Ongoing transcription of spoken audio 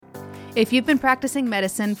If you've been practicing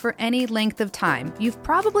medicine for any length of time, you've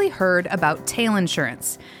probably heard about tail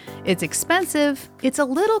insurance. It's expensive, it's a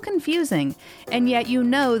little confusing, and yet you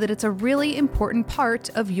know that it's a really important part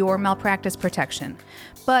of your malpractice protection.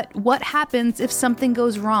 But what happens if something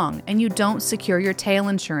goes wrong and you don't secure your tail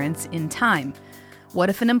insurance in time? What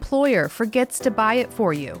if an employer forgets to buy it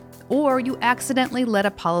for you? Or you accidentally let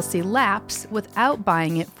a policy lapse without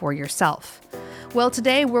buying it for yourself? Well,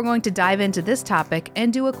 today we're going to dive into this topic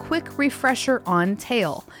and do a quick refresher on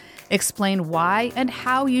tail, explain why and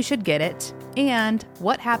how you should get it, and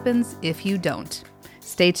what happens if you don't.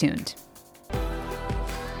 Stay tuned.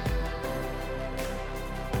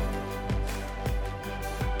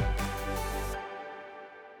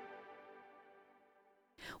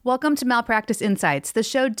 Welcome to Malpractice Insights, the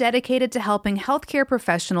show dedicated to helping healthcare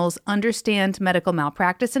professionals understand medical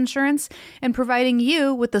malpractice insurance and providing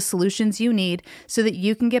you with the solutions you need so that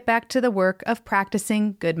you can get back to the work of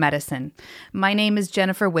practicing good medicine. My name is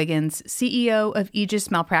Jennifer Wiggins, CEO of Aegis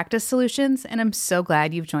Malpractice Solutions, and I'm so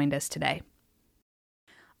glad you've joined us today.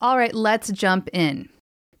 All right, let's jump in.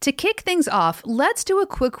 To kick things off, let's do a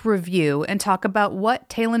quick review and talk about what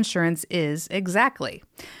tail insurance is exactly.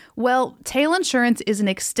 Well, tail insurance is an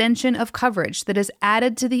extension of coverage that is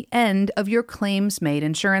added to the end of your claims-made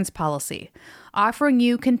insurance policy, offering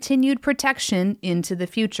you continued protection into the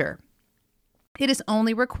future. It is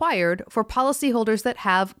only required for policyholders that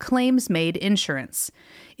have claims-made insurance.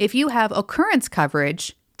 If you have occurrence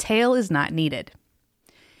coverage, tail is not needed.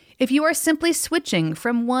 If you are simply switching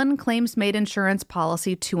from one claims-made insurance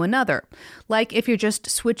policy to another, like if you're just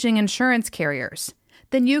switching insurance carriers,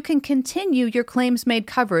 then you can continue your claims-made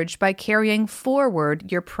coverage by carrying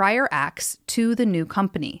forward your prior acts to the new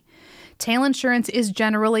company. Tail insurance is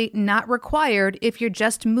generally not required if you're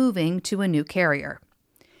just moving to a new carrier.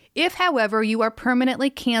 If, however, you are permanently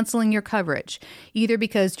canceling your coverage, either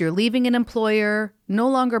because you're leaving an employer, no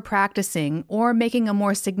longer practicing, or making a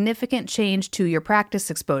more significant change to your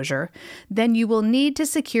practice exposure, then you will need to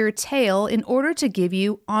secure tail in order to give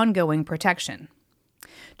you ongoing protection.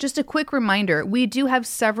 Just a quick reminder, we do have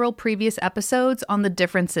several previous episodes on the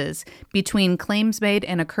differences between claims made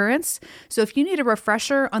and occurrence, so if you need a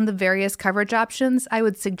refresher on the various coverage options, I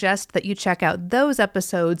would suggest that you check out those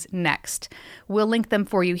episodes next. We'll link them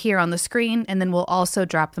for you here on the screen, and then we'll also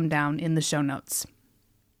drop them down in the show notes.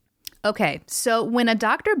 Okay, so when a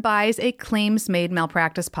doctor buys a claims-made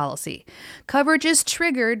malpractice policy, coverage is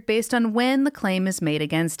triggered based on when the claim is made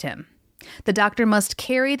against him. The doctor must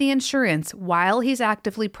carry the insurance while he's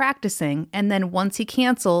actively practicing, and then once he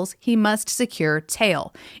cancels, he must secure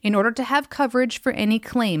tail in order to have coverage for any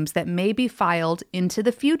claims that may be filed into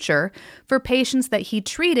the future for patients that he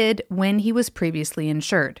treated when he was previously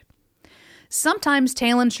insured. Sometimes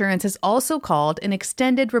tail insurance is also called an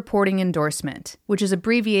extended reporting endorsement, which is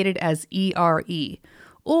abbreviated as ERE,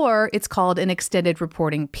 or it's called an extended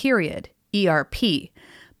reporting period, ERP.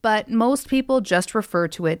 But most people just refer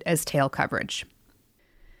to it as tail coverage.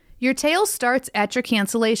 Your tail starts at your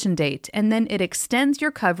cancellation date, and then it extends your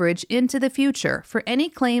coverage into the future for any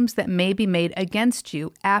claims that may be made against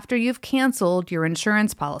you after you've canceled your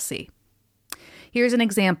insurance policy. Here's an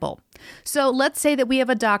example. So let's say that we have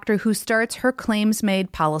a doctor who starts her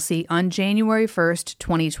claims-made policy on January 1st,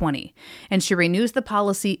 2020, and she renews the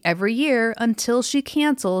policy every year until she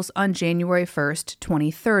cancels on January 1st,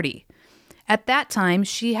 2030. At that time,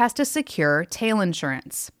 she has to secure tail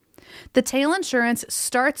insurance. The tail insurance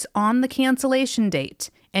starts on the cancellation date,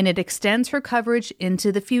 and it extends her coverage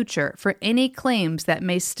into the future for any claims that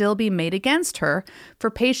may still be made against her for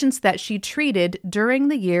patients that she treated during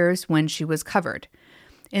the years when she was covered.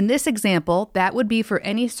 In this example, that would be for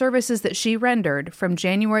any services that she rendered from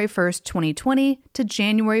January 1st, 2020 to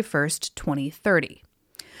January 1st, 2030.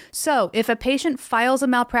 So, if a patient files a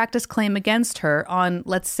malpractice claim against her on,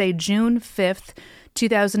 let's say, June 5th,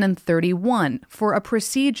 2031, for a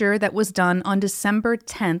procedure that was done on December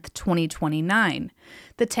 10th, 2029,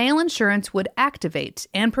 the tail insurance would activate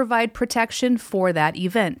and provide protection for that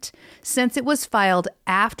event, since it was filed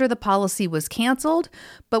after the policy was canceled,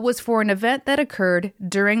 but was for an event that occurred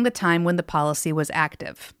during the time when the policy was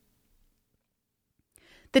active.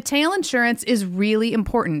 The tail insurance is really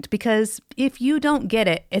important because if you don't get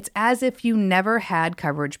it, it's as if you never had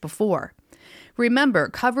coverage before. Remember,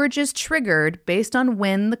 coverage is triggered based on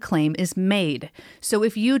when the claim is made. So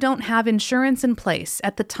if you don't have insurance in place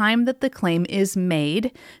at the time that the claim is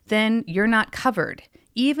made, then you're not covered,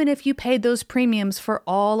 even if you paid those premiums for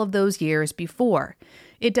all of those years before.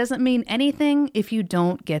 It doesn't mean anything if you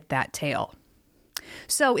don't get that tail.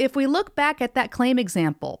 So if we look back at that claim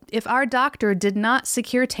example, if our doctor did not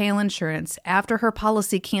secure tail insurance after her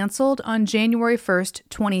policy canceled on January 1st,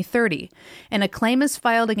 2030, and a claim is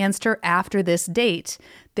filed against her after this date,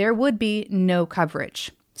 there would be no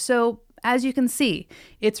coverage. So as you can see,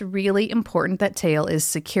 it's really important that tail is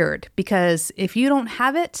secured, because if you don't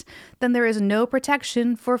have it, then there is no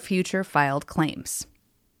protection for future filed claims.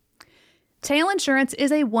 Tail insurance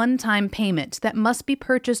is a one-time payment that must be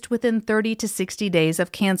purchased within 30 to 60 days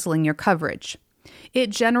of canceling your coverage. It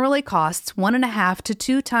generally costs 1.5 to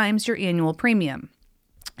 2 times your annual premium.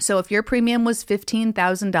 So if your premium was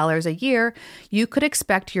 $15,000 a year, you could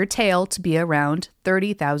expect your tail to be around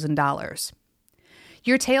 $30,000.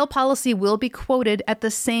 Your tail policy will be quoted at the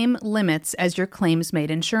same limits as your claims-made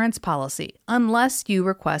insurance policy, unless you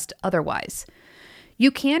request otherwise. You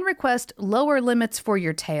can request lower limits for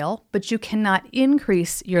your tail, but you cannot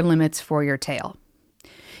increase your limits for your tail.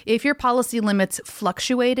 If your policy limits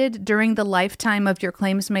fluctuated during the lifetime of your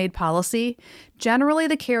claims-made policy, generally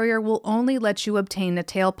the carrier will only let you obtain a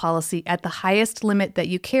tail policy at the highest limit that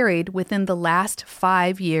you carried within the last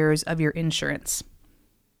 5 years of your insurance.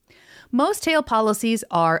 Most tail policies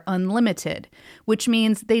are unlimited, which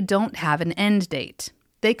means they don't have an end date.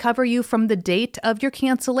 They cover you from the date of your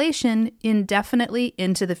cancellation indefinitely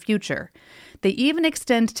into the future. They even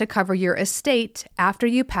extend to cover your estate after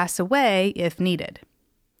you pass away if needed.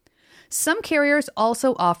 Some carriers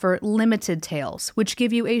also offer limited tails, which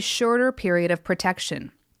give you a shorter period of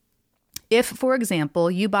protection. If, for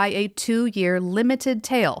example, you buy a 2-year limited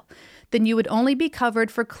tail, then you would only be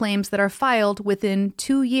covered for claims that are filed within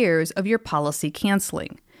 2 years of your policy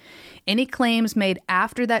canceling. Any claims made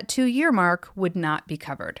after that 2-year mark would not be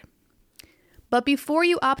covered. But before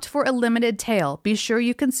you opt for a limited tail, be sure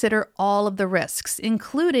you consider all of the risks,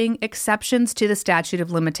 including exceptions to the statute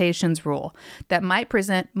of limitations rule that might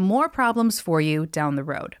present more problems for you down the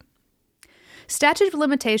road. Statute of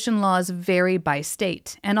limitation laws vary by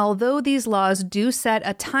state, and although these laws do set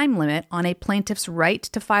a time limit on a plaintiff's right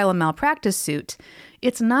to file a malpractice suit,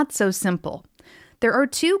 it's not so simple. There are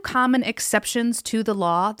 2 common exceptions to the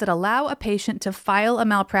law that allow a patient to file a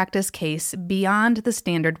malpractice case beyond the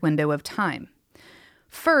standard window of time.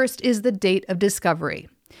 First is the date of discovery.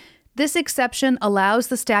 This exception allows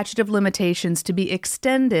the statute of limitations to be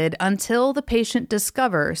extended until the patient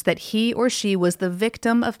discovers that he or she was the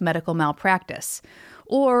victim of medical malpractice,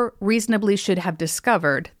 or reasonably should have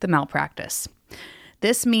discovered the malpractice.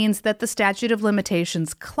 This means that the statute of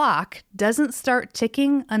limitations clock doesn't start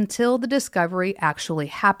ticking until the discovery actually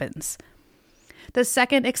happens. The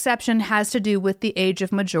second exception has to do with the age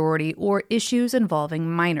of majority or issues involving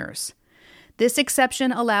minors. This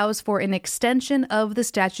exception allows for an extension of the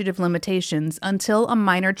statute of limitations until a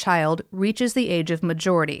minor child reaches the age of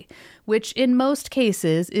majority, which in most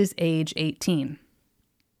cases is age 18.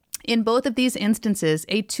 In both of these instances,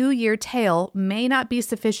 a 2-year tail may not be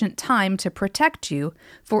sufficient time to protect you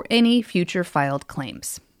for any future filed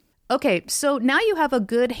claims. Okay, so now you have a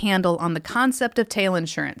good handle on the concept of tail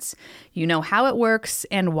insurance. You know how it works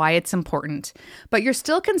and why it's important, but you're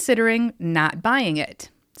still considering not buying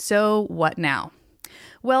it. So what now?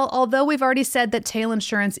 Well, although we've already said that tail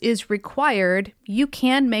insurance is required, you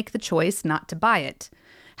can make the choice not to buy it.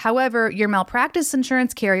 However, your malpractice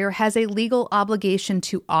insurance carrier has a legal obligation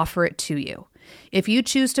to offer it to you. If you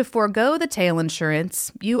choose to forego the tail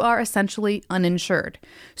insurance, you are essentially uninsured.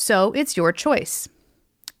 So it's your choice.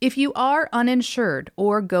 If you are uninsured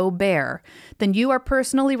or go bare, then you are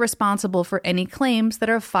personally responsible for any claims that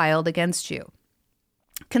are filed against you.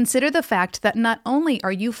 Consider the fact that not only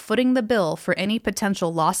are you footing the bill for any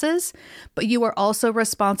potential losses, but you are also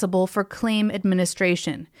responsible for claim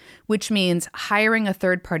administration, which means hiring a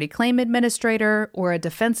third-party claim administrator or a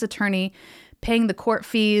defense attorney, paying the court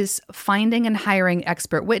fees, finding and hiring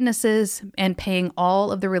expert witnesses, and paying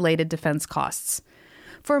all of the related defense costs.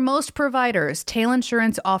 For most providers, tail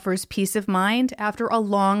insurance offers peace of mind after a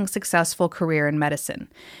long, successful career in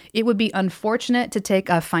medicine. It would be unfortunate to take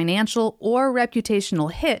a financial or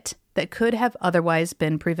reputational hit that could have otherwise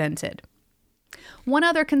been prevented. One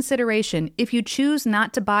other consideration, if you choose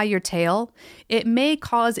not to buy your tail, it may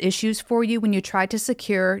cause issues for you when you try to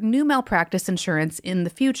secure new malpractice insurance in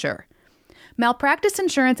the future. Malpractice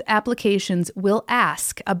insurance applications will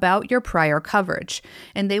ask about your prior coverage,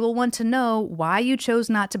 and they will want to know why you chose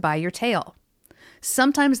not to buy your tail.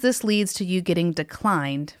 Sometimes this leads to you getting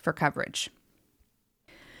declined for coverage.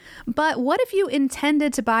 But what if you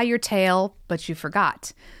intended to buy your tail, but you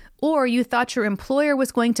forgot? Or you thought your employer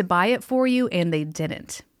was going to buy it for you and they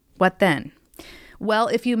didn't? What then? Well,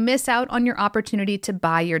 if you miss out on your opportunity to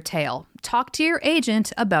buy your tail, talk to your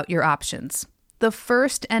agent about your options. the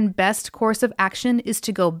first and best course of action is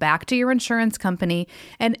to go back to your insurance company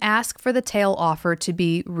and ask for the tail offer to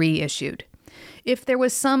be reissued. If there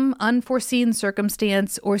was some unforeseen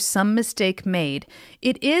circumstance or some mistake made,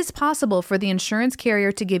 it is possible for the insurance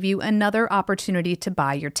carrier to give you another opportunity to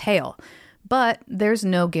buy your tail, but there's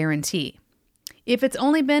no guarantee. If it's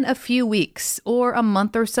only been a few weeks or a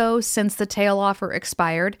month or so since the tail offer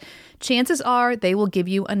expired, chances are they will give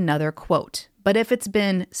you another quote. But if it's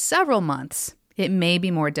been several months, it may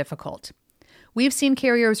be more difficult. We've seen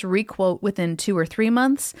carriers requote within 2 or 3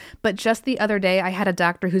 months, but just the other day I had a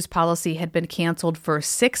doctor whose policy had been canceled for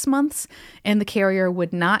 6 months, and the carrier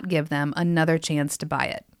would not give them another chance to buy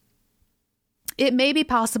it. It may be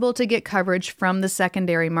possible to get coverage from the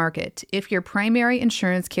secondary market if your primary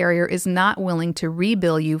insurance carrier is not willing to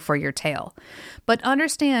rebill you for your tail. But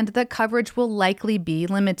understand that coverage will likely be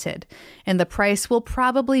limited, and the price will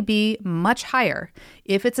probably be much higher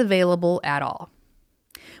if it's available at all.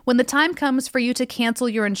 When the time comes for you to cancel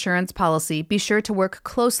your insurance policy, be sure to work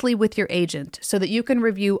closely with your agent so that you can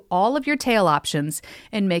review all of your tail options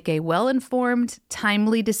and make a well-informed,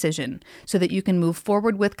 timely decision so that you can move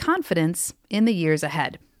forward with confidence in the years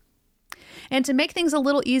ahead. And to make things a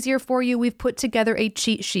little easier for you, we've put together a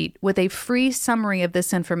cheat sheet with a free summary of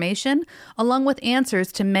this information, along with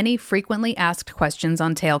answers to many frequently asked questions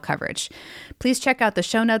on tail coverage. Please check out the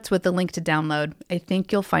show notes with the link to download. I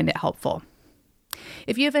think you'll find it helpful.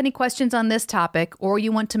 If you have any questions on this topic or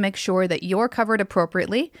you want to make sure that you're covered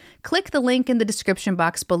appropriately, click the link in the description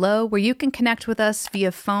box below where you can connect with us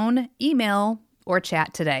via phone, email, or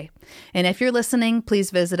chat today. And if you're listening,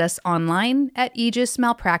 please visit us online at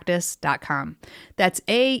aegismalpractice.com. That's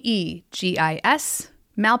AEGIS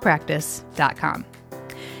malpractice.com.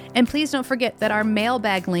 And please don't forget that our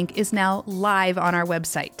mailbag link is now live on our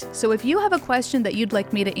website. So if you have a question that you'd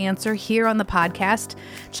like me to answer here on the podcast,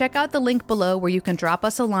 check out the link below where you can drop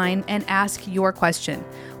us a line and ask your question.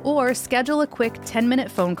 Or schedule a quick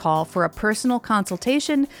 10-minute phone call for a personal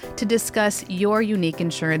consultation to discuss your unique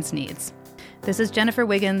insurance needs. This is Jennifer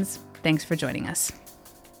Wiggins. Thanks for joining us.